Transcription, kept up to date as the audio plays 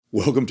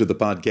Welcome to the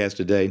podcast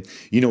today.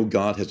 You know,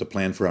 God has a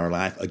plan for our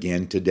life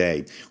again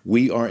today.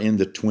 We are in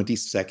the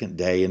 22nd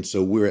day, and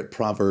so we're at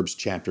Proverbs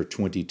chapter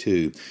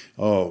 22.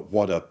 Oh,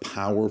 what a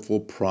powerful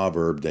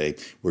proverb day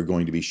we're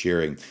going to be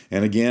sharing.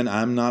 And again,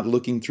 I'm not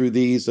looking through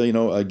these,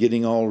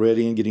 getting all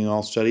ready and getting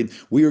all studied.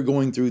 We are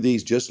going through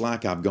these just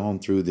like I've gone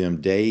through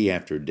them day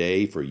after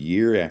day, for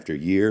year after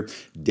year,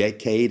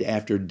 decade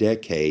after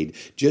decade,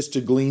 just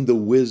to glean the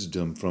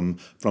wisdom from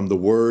the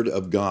Word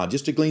of God,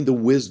 just to glean the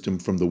wisdom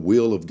from the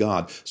will of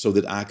God, so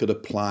that I could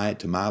apply it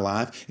to my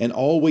life and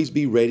always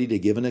be ready to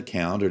give an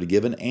account or to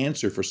give an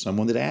answer for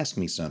someone that asks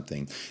me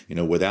something.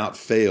 Without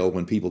fail,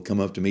 when people come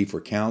up to me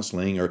for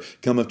counseling or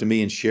come up to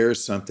me and share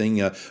something,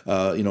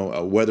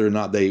 whether or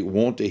not they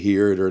want to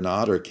hear it or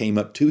not, or came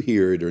up to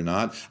hear it or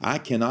not, I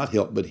cannot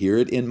help but hear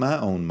it in my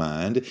own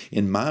mind,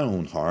 in my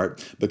own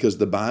heart, because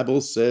the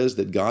Bible says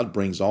that God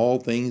brings all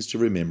things to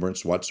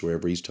remembrance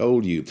whatsoever He's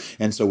told you.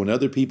 And so when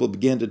other people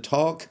begin to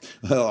talk,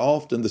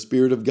 often the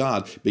Spirit of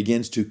God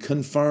begins to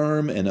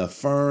confirm and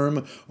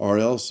affirm, or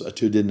else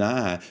to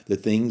deny the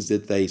things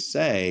that they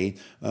say,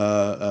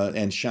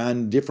 and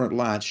shine different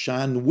lights,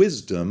 shine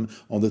wisdom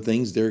on the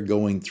things they're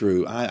going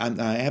through. I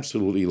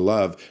absolutely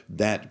love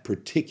that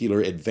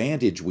particular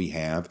advantage we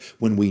have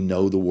when we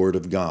know the Word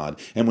of God.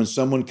 And when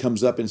someone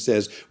comes up and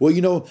says,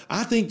 well,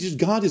 I think just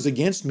God is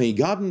against me.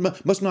 God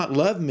must not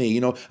love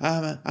me.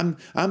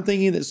 I'm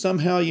thinking that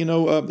somehow,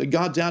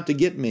 God's out to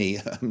get me.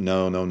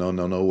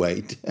 No,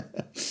 wait.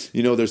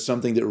 There's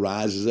something that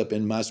rises up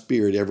in my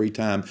spirit every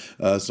time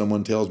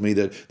someone tells me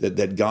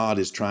that God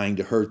is trying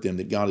to hurt them,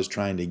 that God is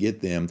trying to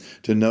get them,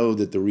 to know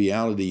that the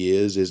reality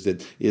is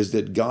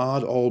that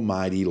God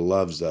Almighty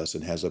loves us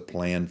and has a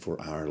plan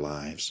for our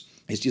lives.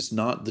 It's just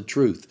not the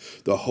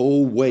truth. The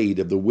whole weight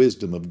of the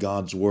wisdom of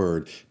God's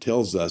Word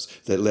tells us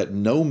that let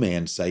no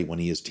man say when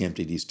he is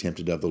tempted, he's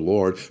tempted of the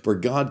Lord. For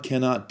God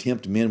cannot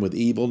tempt men with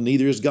evil,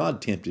 neither is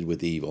God tempted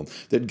with evil.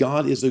 That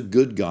God is a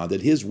good God,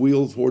 that His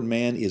will toward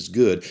man is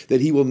good,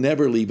 that He will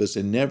never leave us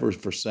and never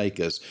forsake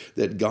us,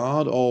 that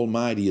God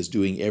Almighty is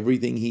doing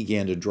everything He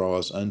can to draw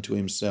us unto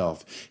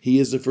Himself. He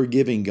is a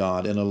forgiving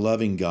God and a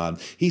loving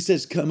God. He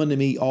says, "Come unto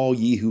me, all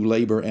ye who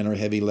labor and are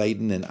heavy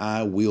laden, and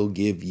I will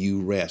give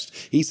you rest."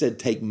 He said,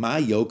 "Take my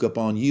yoke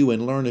upon you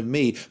and learn of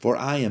me, for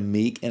I am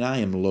meek and I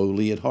am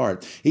lowly at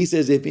heart." He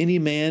says, "If any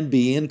man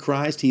be in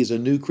Christ, he is a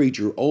new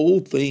creature.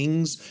 Old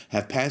things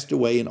have passed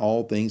away and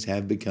all things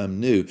have become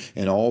new.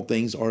 And all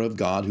things are of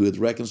God, who hath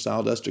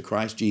reconciled us to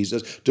Christ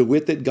Jesus, to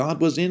wit that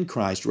God was in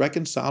Christ,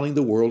 reconciling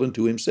the world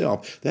unto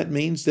Himself." That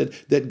means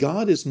that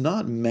God is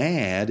not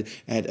mad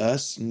at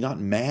us,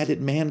 not mad at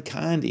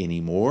mankind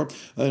anymore.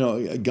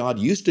 God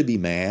used to be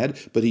mad,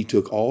 but He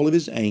took all of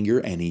His anger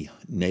and He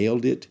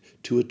nailed it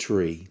to a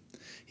tree.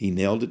 He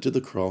nailed it to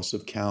the cross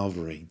of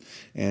Calvary.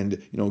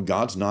 And,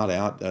 God's not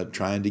out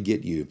trying to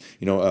get you.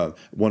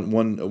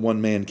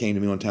 One man came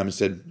to me one time and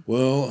said,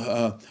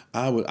 well,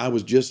 I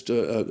was just,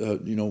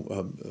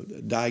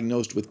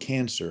 diagnosed with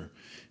cancer.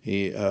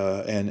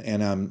 I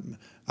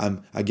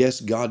guess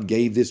God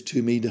gave this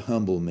to me to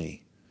humble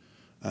me.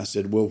 I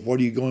said, "Well, what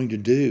are you going to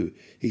do?"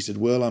 He said,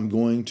 "Well, I'm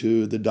going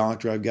to the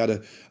doctor. I've got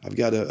an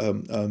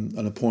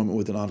appointment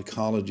with an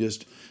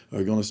oncologist.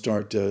 We're going to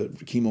start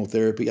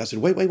chemotherapy." I said,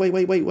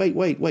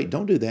 "Wait.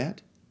 Don't do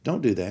that.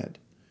 Don't do that."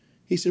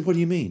 He said, "What do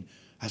you mean?"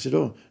 I said,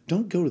 "Oh,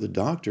 don't go to the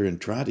doctor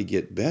and try to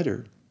get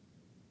better."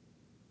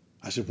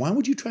 I said, "Why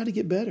would you try to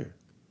get better?"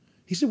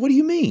 He said, "What do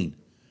you mean?"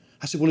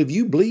 I said, "Well, if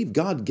you believe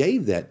God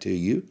gave that to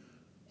you,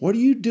 what are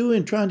you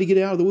doing trying to get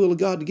out of the will of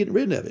God to get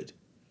rid of it?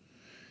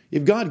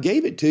 If God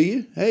gave it to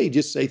you, hey,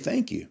 just say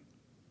thank you."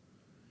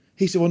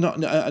 He said, "Well,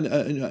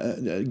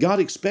 no, God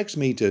expects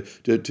me to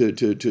try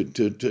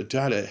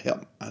to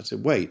help." I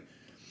said, "Wait,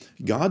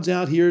 God's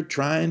out here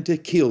trying to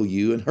kill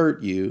you and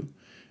hurt you,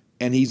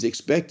 and He's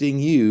expecting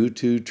you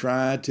to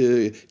try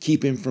to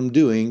keep Him from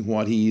doing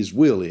what His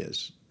will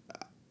is."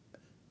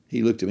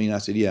 He looked at me and I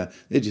said, "Yeah,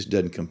 it just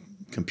doesn't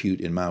compute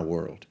in my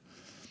world.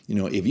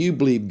 If you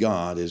believe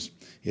God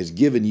has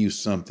given you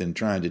something,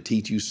 trying to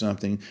teach you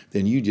something,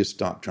 then you just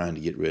stop trying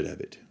to get rid of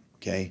it,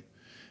 okay?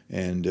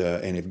 And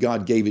if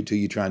God gave it to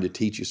you trying to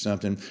teach you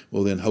something,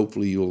 well, then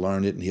hopefully you'll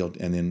learn it,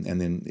 and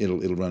then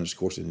it'll run its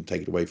course and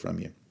take it away from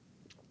you.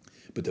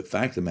 But the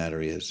fact of the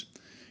matter is,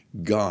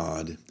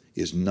 God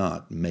is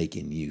not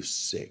making you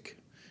sick.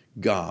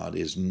 God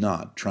is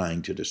not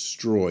trying to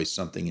destroy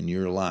something in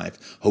your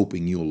life,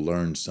 hoping you'll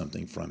learn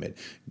something from it.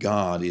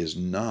 God is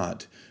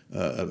not,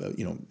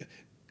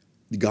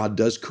 God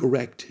does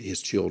correct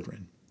His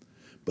children,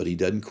 but He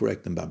doesn't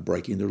correct them by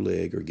breaking their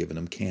leg or giving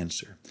them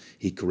cancer.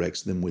 He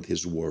corrects them with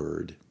His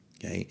Word.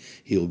 Okay?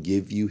 He'll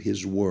give you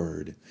His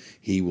Word.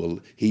 He will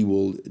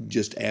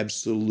just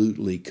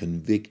absolutely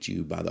convict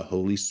you by the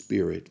Holy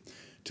Spirit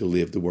to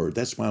live the Word.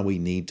 That's why we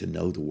need to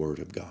know the Word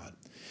of God.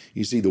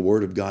 You see, the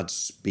Word of God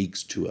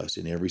speaks to us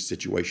in every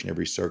situation,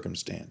 every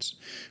circumstance.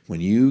 When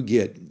you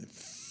get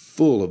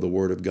full of the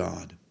Word of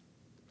God,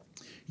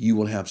 you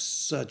will have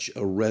such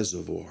a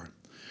reservoir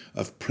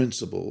of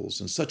principles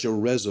and such a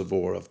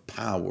reservoir of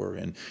power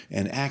and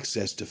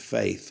access to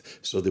faith,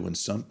 so that when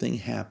something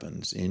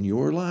happens in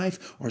your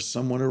life or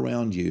someone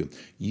around you,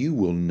 you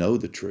will know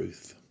the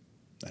truth.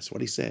 That's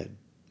what he said.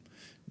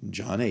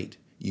 John 8,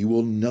 you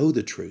will know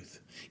the truth.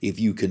 If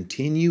you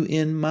continue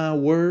in my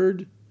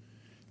word,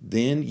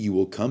 then you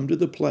will come to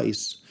the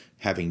place,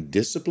 having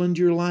disciplined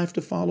your life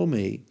to follow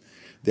me,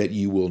 that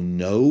you will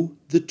know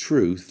the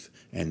truth,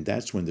 and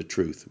that's when the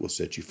truth will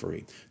set you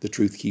free. The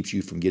truth keeps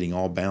you from getting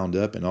all bound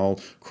up and all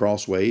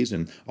crossways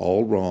and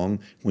all wrong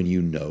when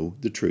you know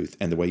the truth.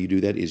 And the way you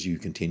do that is you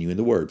continue in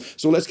the Word.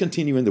 So let's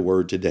continue in the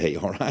Word today,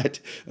 all right?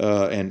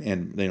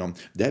 And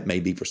that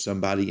may be for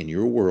somebody in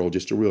your world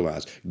just to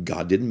realize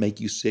God didn't make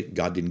you sick.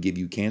 God didn't give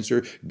you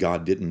cancer.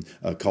 God didn't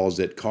cause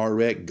that car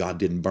wreck. God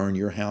didn't burn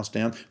your house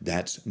down.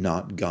 That's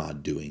not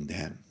God doing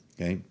that,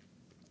 okay?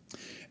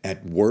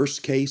 At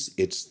worst case,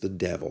 it's the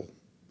devil.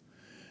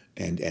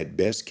 And at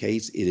best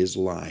case, it is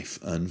life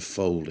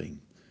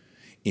unfolding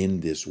in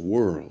this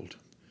world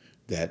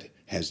that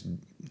has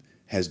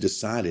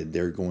decided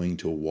they're going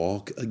to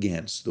walk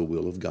against the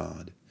will of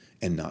God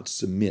and not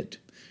submit.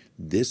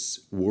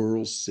 This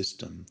world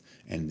system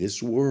and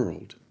this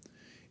world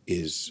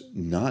is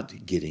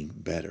not getting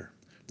better.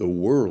 The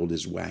world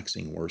is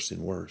waxing worse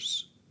and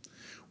worse.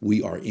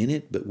 We are in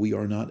it, but we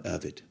are not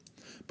of it.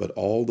 But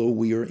although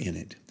we are in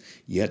it,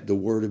 yet the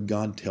Word of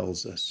God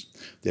tells us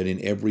that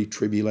in every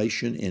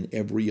tribulation, in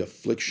every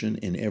affliction,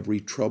 in every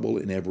trouble,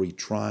 in every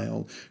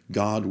trial,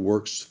 God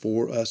works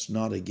for us,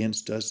 not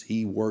against us.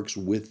 He works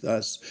with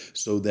us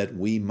so that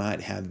we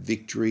might have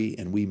victory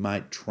and we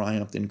might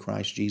triumph in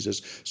Christ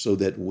Jesus, so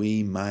that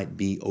we might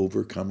be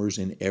overcomers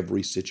in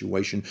every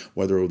situation,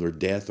 whether over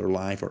death or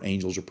life or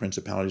angels or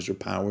principalities or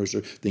powers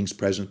or things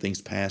present,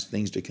 things past,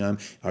 things to come,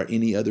 or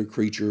any other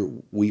creature.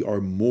 We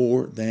are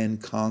more than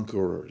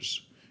conquerors.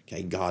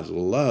 Okay, God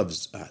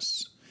loves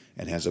us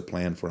and has a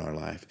plan for our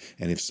life.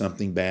 And if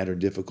something bad or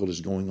difficult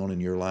is going on in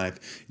your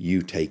life,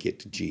 you take it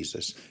to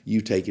Jesus. You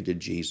take it to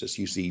Jesus.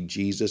 You see,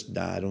 Jesus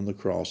died on the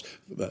cross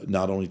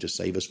not only to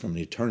save us from an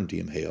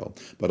eternity in hell,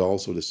 but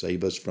also to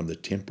save us from the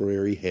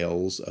temporary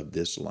hells of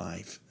this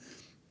life.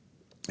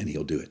 And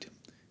He'll do it.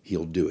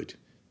 He'll do it.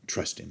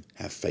 Trust Him.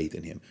 Have faith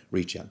in Him.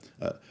 Reach out.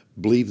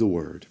 Believe the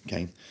Word.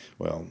 Okay.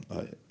 Well,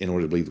 in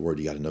order to believe the Word,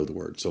 you got to know the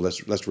Word. So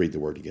let's read the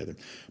Word together.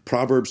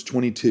 Proverbs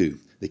 22,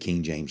 the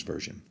King James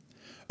Version.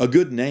 A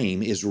good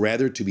name is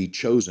rather to be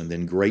chosen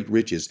than great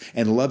riches,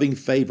 and loving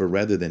favor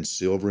rather than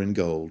silver and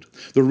gold.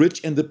 The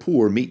rich and the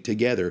poor meet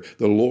together.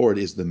 The Lord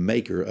is the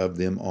maker of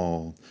them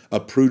all. A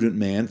prudent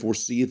man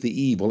foreseeth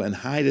the evil and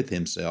hideth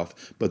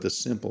himself, but the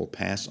simple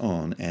pass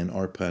on and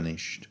are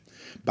punished.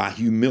 By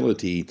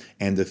humility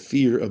and the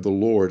fear of the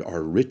Lord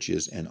are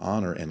riches and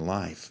honor and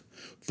life.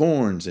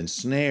 Thorns and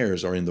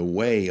snares are in the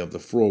way of the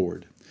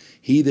froward.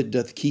 He that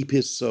doth keep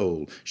his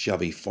soul shall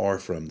be far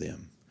from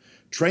them.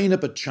 Train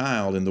up a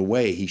child in the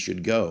way he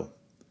should go,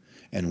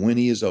 and when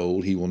he is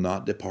old he will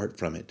not depart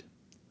from it.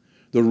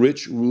 The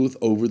rich ruleth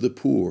over the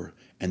poor,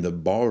 and the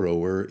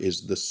borrower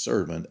is the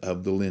servant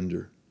of the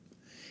lender.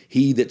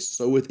 He that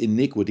soweth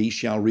iniquity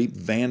shall reap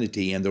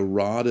vanity, and the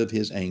rod of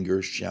his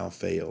anger shall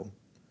fail.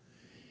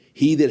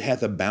 He that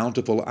hath a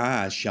bountiful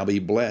eye shall be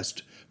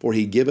blessed, for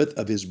he giveth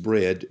of his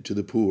bread to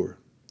the poor.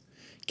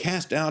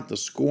 Cast out the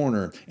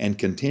scorner, and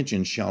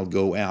contention shall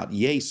go out.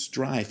 Yea,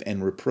 strife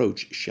and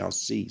reproach shall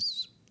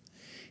cease.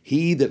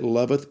 He that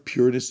loveth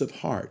pureness of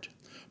heart,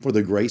 for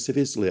the grace of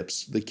his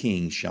lips, the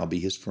king shall be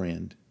his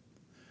friend.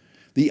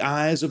 The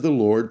eyes of the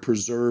Lord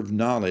preserve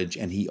knowledge,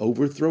 and he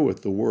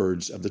overthroweth the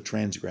words of the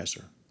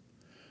transgressor.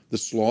 The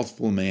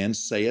slothful man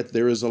saith,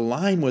 There is a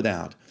lion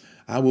without.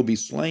 I will be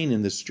slain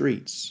in the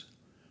streets.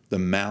 The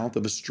mouth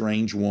of a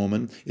strange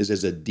woman is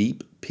as a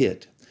deep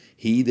pit.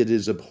 He that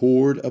is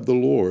abhorred of the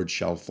Lord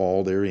shall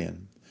fall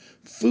therein.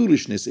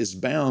 Foolishness is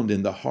bound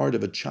in the heart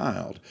of a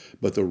child,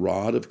 but the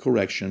rod of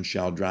correction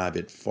shall drive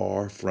it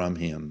far from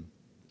him.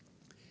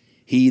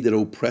 He that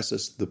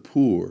oppresseth the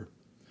poor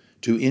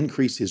to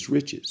increase his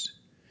riches,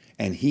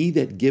 and he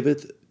that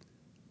giveth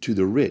to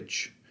the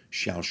rich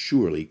shall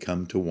surely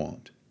come to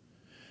want.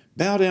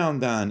 Bow down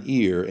thine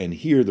ear and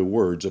hear the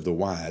words of the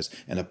wise,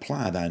 and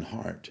apply thine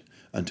heart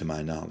unto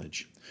my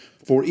knowledge.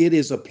 For it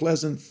is a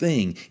pleasant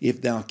thing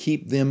if thou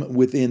keep them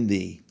within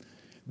thee.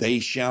 They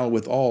shall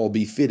withal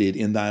be fitted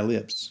in thy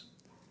lips.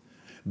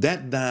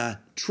 That thy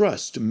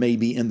trust may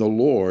be in the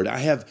Lord, I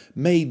have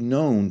made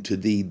known to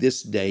thee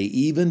this day,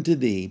 even to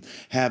thee.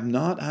 Have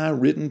not I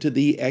written to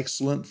thee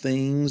excellent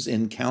things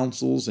in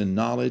counsels and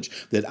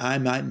knowledge, that I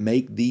might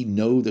make thee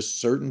know the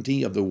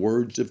certainty of the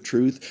words of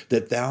truth,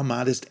 that thou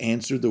mightest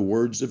answer the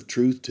words of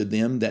truth to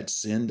them that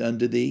send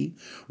unto thee?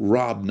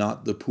 Rob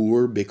not the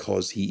poor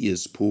because he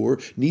is poor,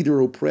 neither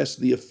oppress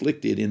the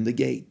afflicted in the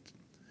gate.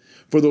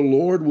 For the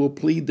Lord will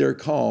plead their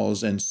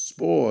cause and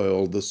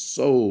spoil the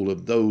soul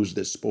of those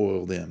that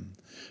spoil them.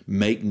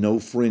 Make no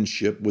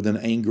friendship with an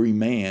angry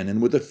man,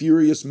 and with a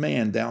furious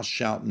man thou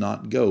shalt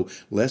not go,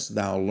 lest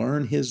thou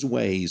learn his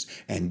ways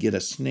and get a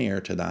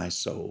snare to thy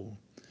soul.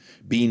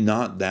 Be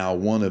not thou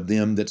one of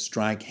them that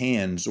strike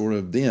hands, or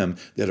of them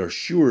that are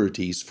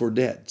sureties for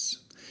debts.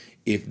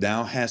 If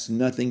thou hast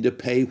nothing to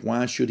pay,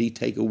 why should he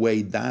take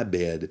away thy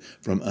bed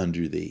from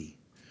under thee?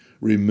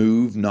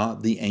 Remove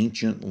not the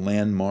ancient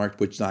landmark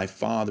which thy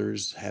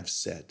fathers have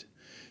set.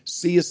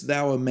 Seest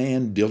thou a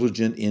man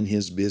diligent in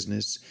his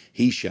business?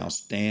 He shall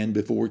stand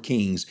before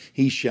kings.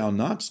 He shall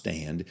not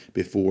stand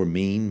before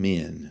mean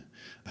men.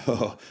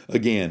 Oh,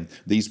 again,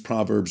 these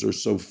proverbs are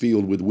so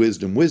filled with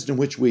wisdom, wisdom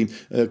which we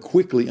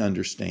quickly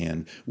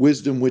understand,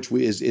 wisdom which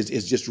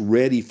is just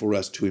ready for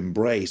us to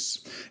embrace,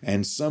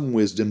 and some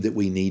wisdom that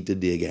we need to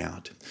dig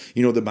out.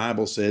 You know, the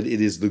Bible said it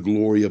is the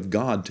glory of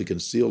God to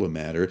conceal a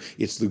matter.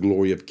 It's the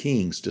glory of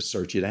kings to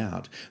search it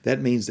out.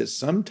 That means that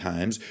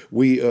sometimes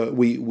we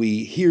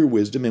hear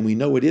wisdom and we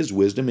know it is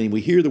wisdom, and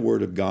we hear the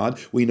word of God,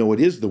 we know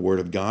it is the word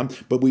of God,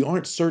 but we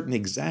aren't certain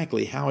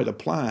exactly how it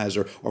applies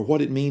or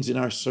what it means in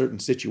our certain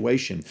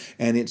situation.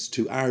 And it's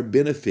to our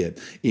benefit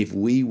if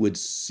we would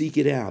seek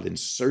it out and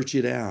search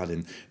it out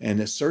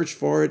and search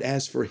for it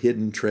as for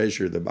hidden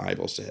treasure, the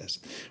Bible says.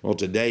 Well,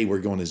 today we're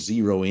going to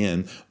zero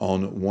in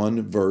on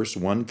one verse,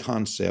 one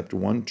concept,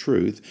 one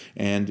truth,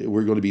 and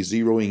we're going to be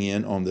zeroing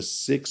in on the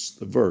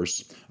 6th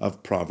verse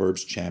of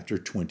Proverbs chapter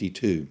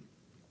 22.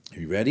 Are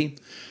you ready?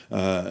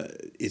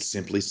 It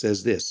simply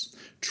says this: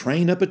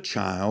 train up a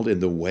child in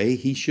the way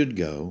he should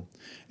go,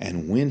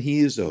 and when he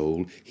is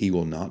old, he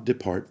will not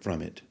depart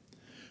from it.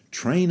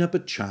 Train up a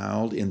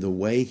child in the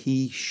way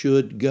he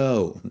should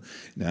go.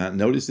 Now,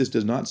 notice this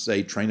does not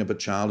say train up a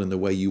child in the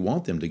way you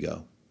want them to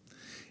go.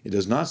 It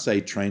does not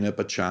say train up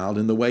a child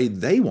in the way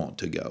they want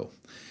to go.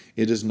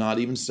 It does not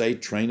even say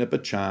train up a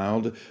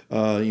child,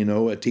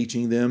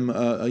 teaching them,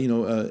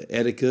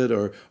 etiquette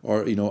or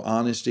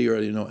honesty,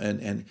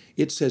 and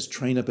it says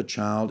train up a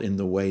child in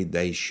the way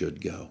they should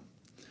go.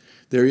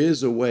 There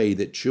is a way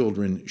that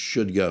children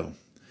should go,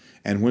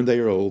 and when they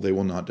are old, they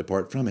will not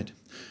depart from it.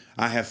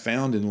 I have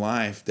found in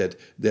life that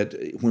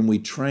when we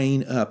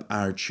train up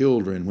our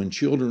children, when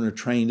children are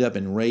trained up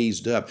and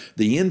raised up,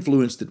 the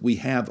influence that we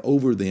have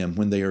over them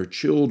when they are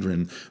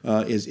children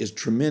is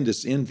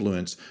tremendous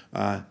influence.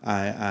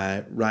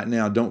 I right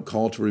now don't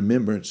call to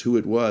remembrance who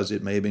it was.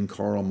 It may have been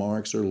Karl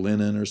Marx or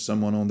Lenin or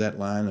someone on that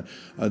line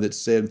that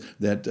said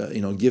that,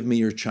 give me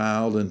your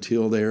child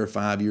until they're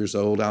 5 years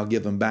old. I'll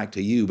give them back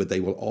to you, but they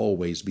will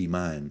always be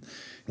mine.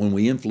 When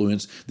we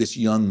influence this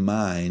young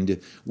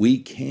mind, we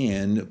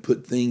can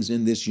put things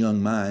in this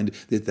young mind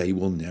that they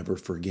will never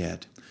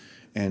forget.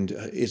 And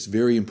it's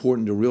very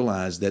important to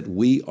realize that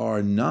we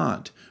are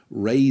not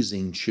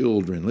raising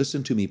children.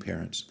 Listen to me,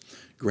 parents,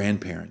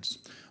 grandparents.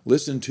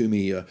 Listen to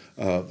me,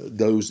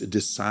 those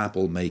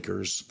disciple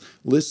makers.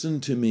 Listen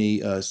to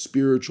me,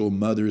 spiritual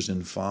mothers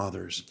and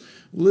fathers.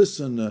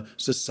 Listen,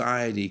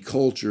 society,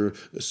 culture,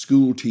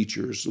 school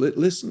teachers.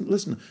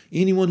 Listen,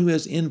 anyone who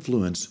has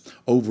influence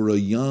over a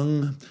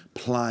young,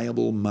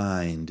 pliable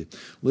mind.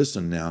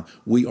 Listen now,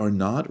 we are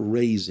not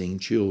raising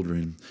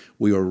children.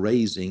 We are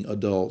raising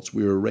adults.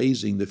 We are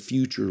raising the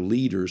future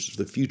leaders,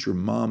 the future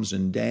moms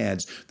and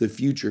dads, the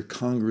future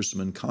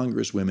congressmen,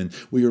 congresswomen.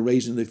 We are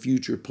raising the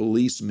future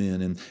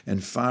policemen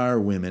and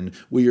firewomen.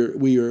 We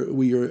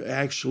are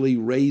actually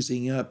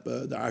raising up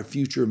our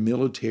future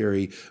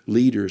military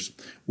leaders.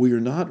 We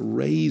are not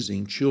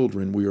raising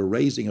children. We are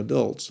raising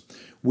adults.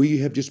 We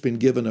have just been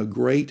given a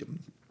great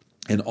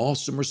an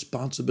awesome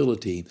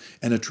responsibility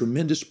and a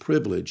tremendous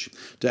privilege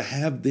to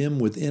have them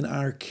within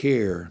our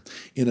care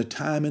in a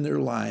time in their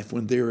life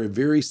when they are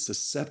very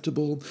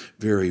susceptible,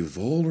 very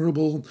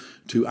vulnerable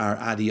to our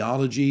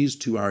ideologies,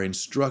 to our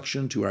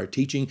instruction, to our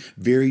teaching,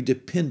 very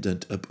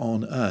dependent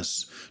upon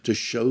us to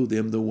show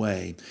them the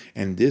way.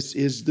 And this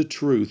is the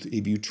truth.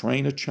 If you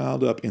train a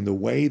child up in the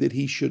way that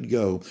he should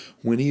go,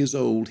 when he is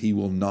old, he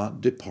will not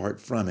depart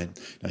from it.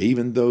 Now,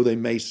 even though they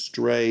may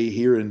stray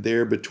here and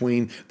there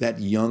between that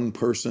young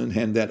person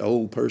and that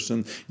old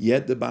person,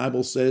 yet the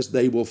Bible says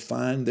they will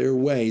find their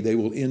way. They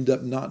will end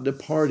up not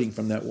departing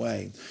from that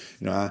way.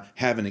 I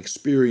have an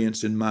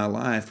experience in my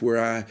life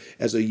where I,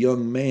 as a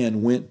young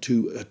man, went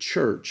to a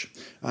church.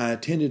 I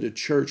attended a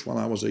church while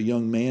I was a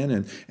young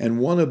man, and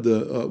one of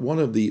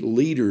the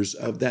leaders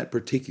of that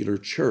particular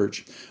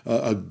church,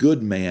 a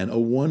good man, a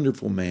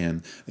wonderful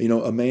man,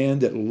 a man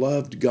that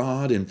loved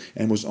God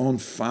and was on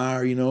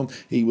fire.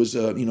 He was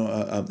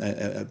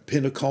a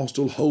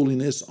Pentecostal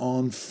holiness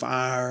on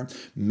fire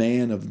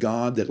man of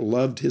God that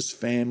loved his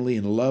family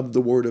and loved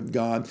the Word of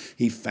God.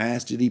 He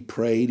fasted, he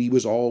prayed, he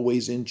was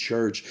always in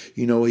church.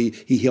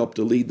 He helped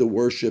to lead the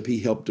worship. He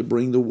helped to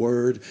bring the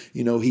Word.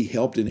 He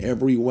helped in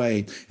every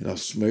way in a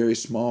very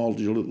small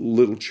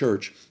little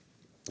church.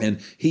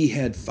 And he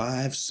had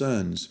 5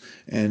 sons,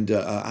 and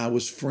I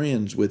was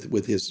friends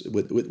with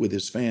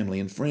his family,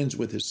 and friends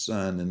with his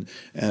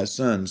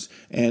sons.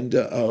 And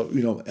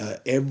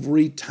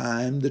every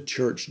time the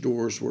church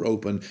doors were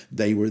open,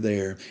 they were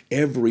there.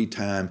 Every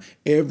time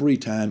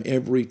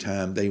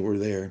they were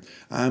there.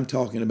 I'm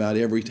talking about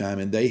every time,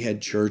 and they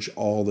had church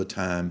all the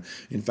time.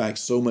 In fact,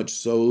 so much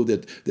so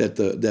that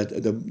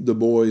the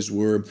boys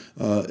were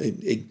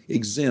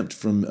exempt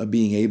from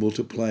being able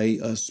to play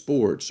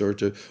sports or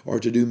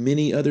to do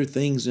many other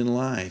things in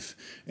life.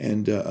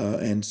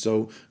 And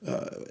so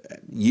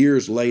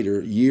years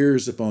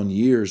upon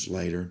years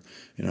later,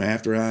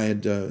 after I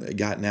had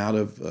gotten out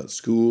of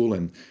school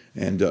and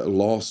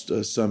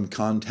lost some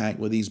contact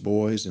with these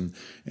boys, and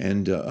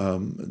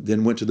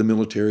then went to the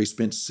military,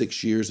 spent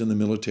 6 years in the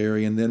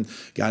military, and then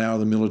got out of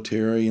the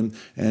military and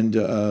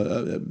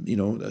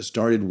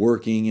started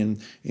working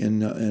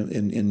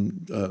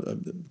in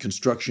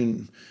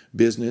construction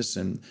business,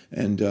 and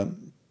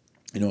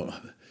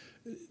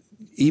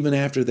even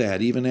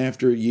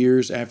after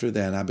years after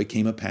that, I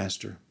became a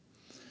pastor.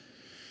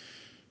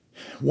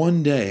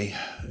 One day,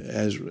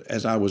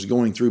 as I was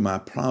going through my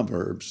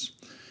Proverbs,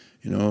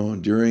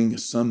 during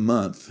some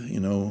month,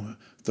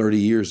 30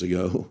 years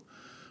ago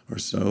or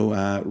so,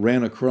 I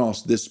ran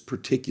across this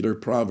particular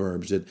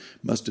Proverbs. It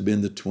must have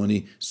been the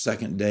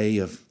 22nd day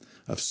of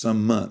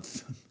some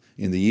month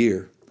in the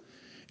year.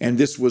 And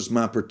this was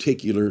my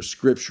particular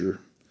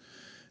scripture.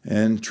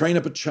 And train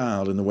up a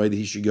child in the way that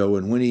he should go,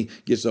 and when he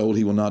gets old,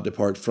 he will not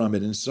depart from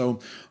it. And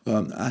so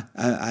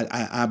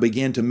I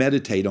began to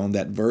meditate on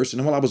that verse.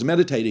 And while I was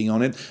meditating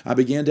on it, I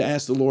began to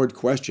ask the Lord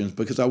questions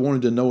because I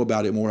wanted to know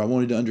about it more. I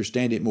wanted to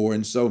understand it more.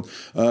 And so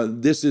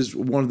this is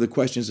one of the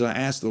questions that I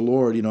asked the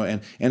Lord.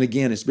 And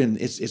again, it's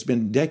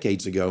been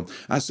decades ago.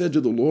 I said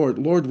to the Lord,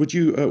 would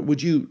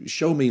you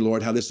show me,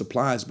 Lord, how this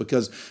applies?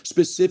 Because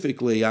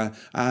specifically, I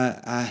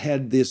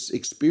had this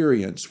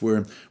experience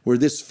where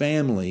this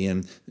family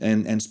and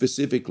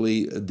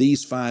specifically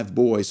these 5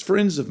 boys,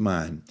 friends of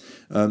mine,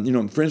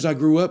 friends I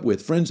grew up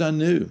with, friends I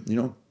knew,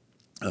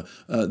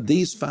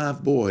 these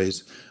 5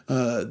 boys,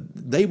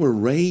 they were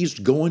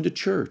raised going to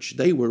church.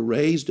 They were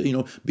raised,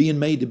 being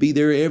made to be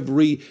there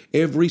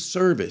every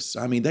service.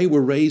 I mean, they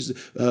were raised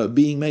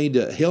being made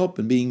to help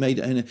and being made,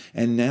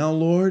 and now,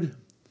 Lord,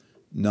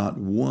 not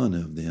one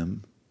of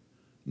them,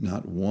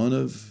 not one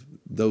of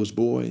those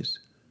boys,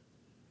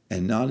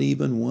 and not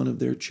even one of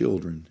their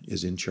children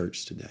is in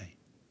church today.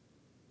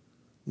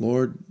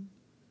 Lord,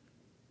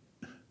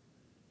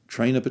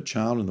 train up a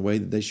child in the way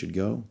that they should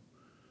go,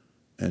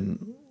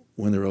 and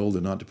when they're old,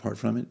 they'll not depart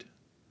from it.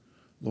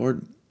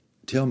 Lord,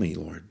 tell me,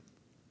 Lord,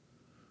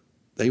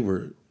 they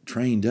were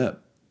trained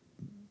up,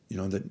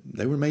 that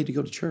they were made to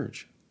go to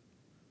church.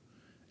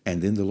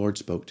 And then the Lord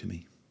spoke to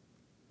me.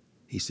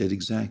 He said,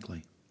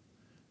 exactly,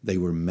 they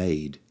were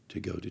made to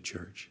go to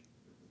church.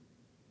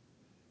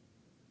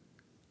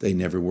 They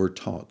never were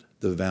taught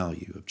the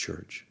value of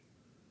church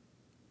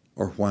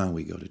or why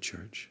we go to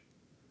church.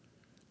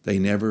 They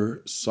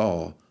never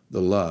saw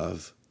the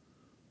love,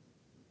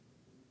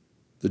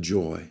 the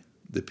joy,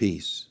 the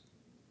peace,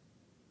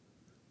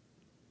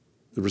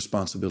 the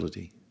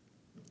responsibility.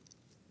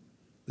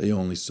 They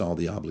only saw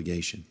the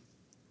obligation.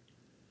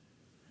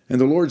 And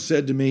the Lord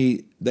said to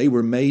me, they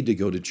were made to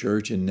go to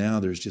church, and now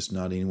there's just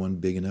not anyone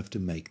big enough to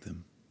make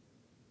them.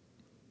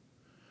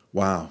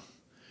 Wow,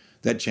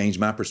 that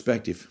changed my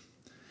perspective.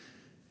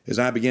 As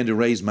I began to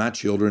raise my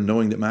children,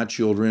 knowing that my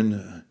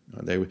children,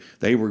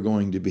 they were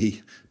going to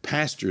be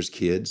pastors'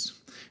 kids.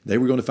 They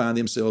were going to find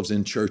themselves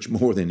in church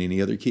more than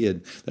any other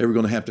kid. They were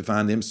going to have to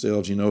find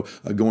themselves,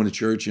 going to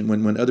church. And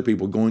when other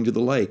people were going to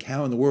the lake,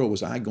 how in the world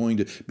was I going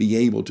to be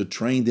able to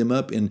train them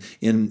up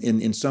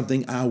in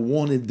something I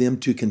wanted them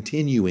to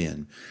continue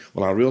in?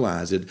 Well, I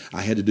realized that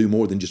I had to do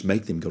more than just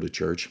make them go to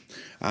church.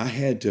 I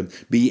had to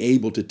be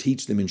able to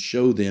teach them and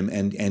show them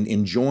and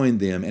enjoin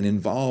them and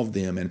involve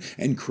them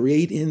and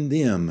create in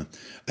them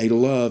a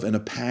love and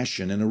a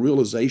passion and a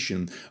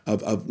realization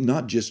of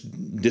not just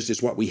this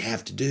is what we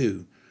have to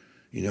do,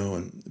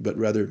 but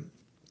rather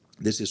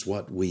this is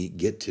what we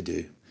get to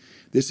do.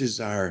 This is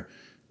our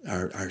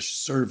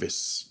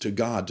service to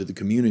God, to the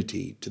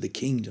community, to the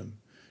kingdom,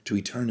 to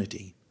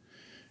eternity.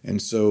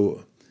 And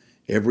so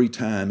every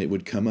time it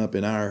would come up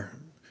in our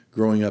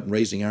growing up and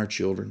raising our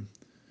children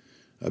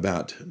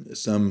about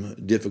some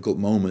difficult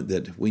moment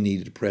that we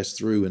needed to press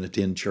through and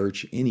attend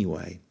church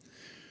anyway,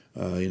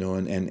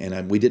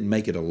 and we didn't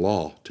make it a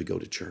law to go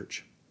to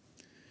church,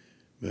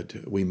 but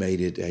we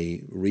made it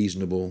a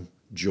reasonable,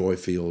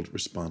 joy-filled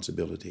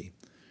responsibility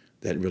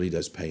that really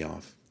does pay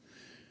off.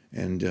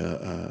 And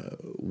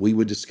we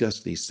would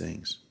discuss these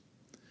things.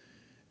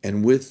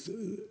 And with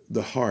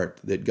the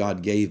heart that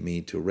God gave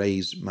me to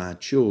raise my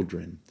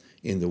children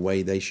in the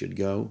way they should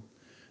go,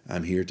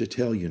 I'm here to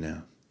tell you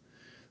now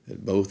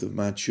that both of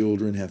my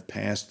children have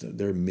passed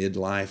their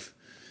midlife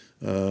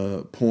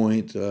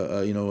point.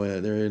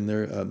 They're in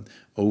their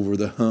over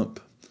the hump,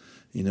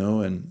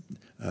 and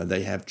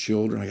they have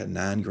children. I got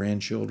 9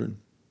 grandchildren.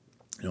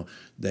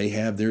 They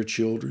have their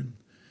children,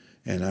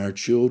 And our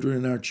children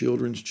and our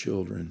children's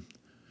children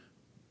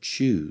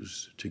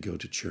choose to go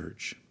to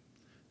church.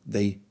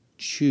 They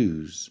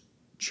choose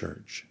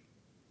church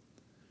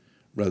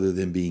rather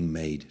than being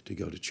made to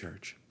go to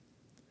church.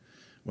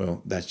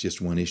 Well, that's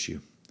just one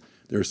issue.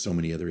 There are so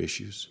many other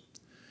issues.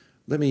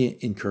 Let me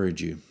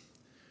encourage you.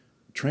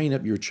 Train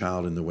up your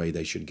child in the way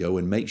they should go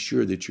and make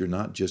sure that you're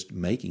not just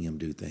making them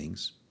do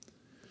things.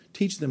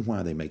 Teach them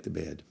why they make the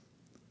bed.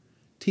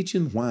 Teach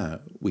them why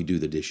we do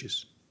the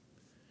dishes.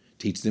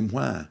 Teach them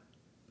why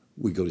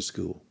we go to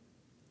school.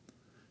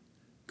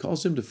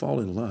 Cause them to fall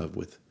in love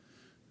with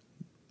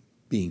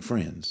being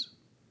friends,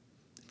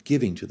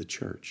 giving to the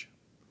church,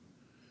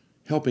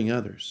 helping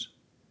others,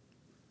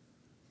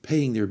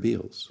 paying their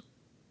bills.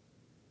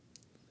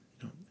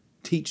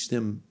 Teach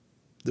them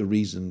the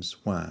reasons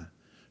why.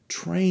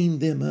 Train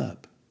them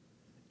up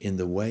in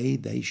the way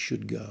they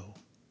should go.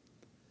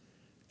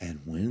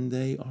 And when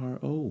they are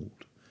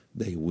old,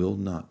 they will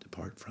not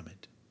depart from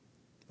it.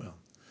 Well,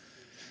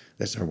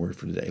 that's our word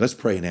for today. Let's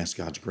pray and ask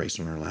God's grace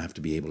on our life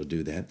to be able to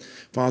do that.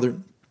 Father,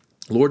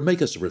 Lord,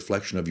 make us a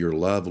reflection of your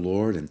love,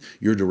 Lord, and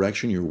your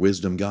direction, your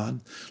wisdom,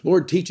 God.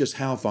 Lord, teach us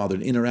how, Father,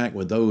 to interact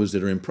with those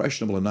that are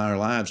impressionable in our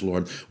lives,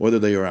 Lord, whether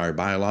they are our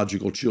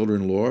biological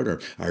children, Lord, or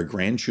our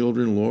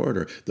grandchildren, Lord,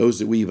 or those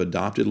that we've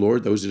adopted,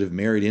 Lord, those that have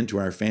married into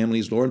our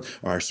families, Lord,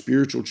 or our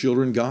spiritual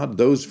children, God,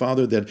 those,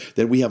 Father,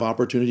 that we have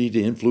opportunity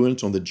to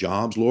influence on the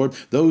jobs, Lord,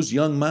 those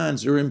young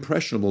minds that are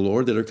impressionable,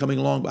 Lord, that are coming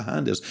along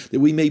behind us, that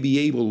we may be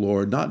able,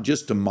 Lord, not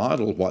just to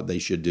model what they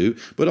should do,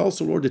 but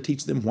also, Lord, to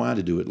teach them why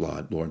to do it,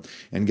 Lord.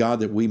 And God,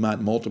 that we might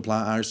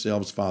multiply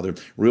ourselves, Father,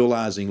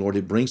 realizing, Lord,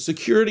 it brings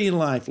security in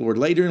life, Lord,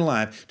 later in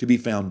life, to be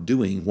found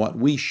doing what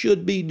we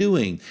should be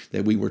doing,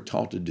 that we were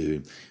taught to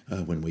do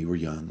when we were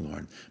young,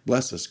 Lord.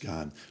 Bless us,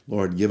 God.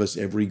 Lord, give us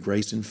every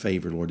grace and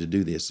favor, Lord, to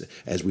do this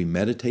as we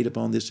meditate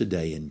upon this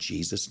today in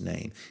Jesus'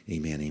 name.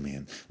 Amen,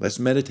 amen. Let's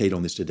meditate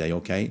on this today,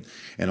 okay?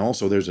 And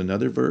also there's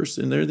another verse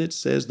in there that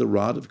says the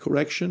rod of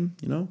correction,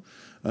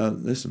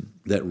 listen,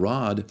 that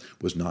rod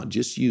was not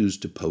just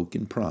used to poke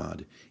and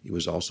prod. It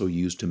was also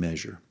used to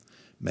measure.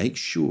 Make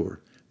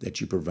sure that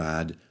you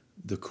provide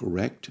the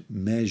correct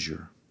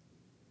measure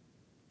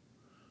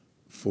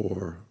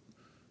for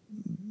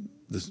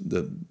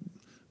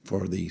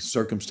the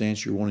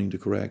circumstance you're wanting to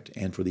correct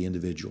and for the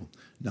individual.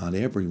 Not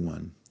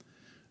everyone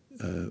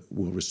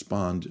will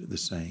respond the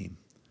same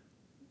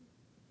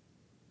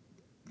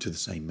to the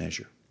same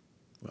measure.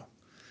 Well,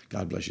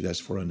 God bless you. That's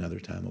for another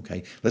time,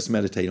 okay? Let's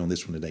meditate on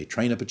this one today.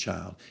 Train up a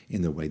child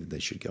in the way that they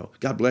should go.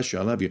 God bless you.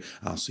 I love you.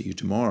 I'll see you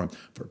tomorrow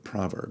for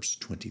Proverbs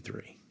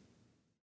 23.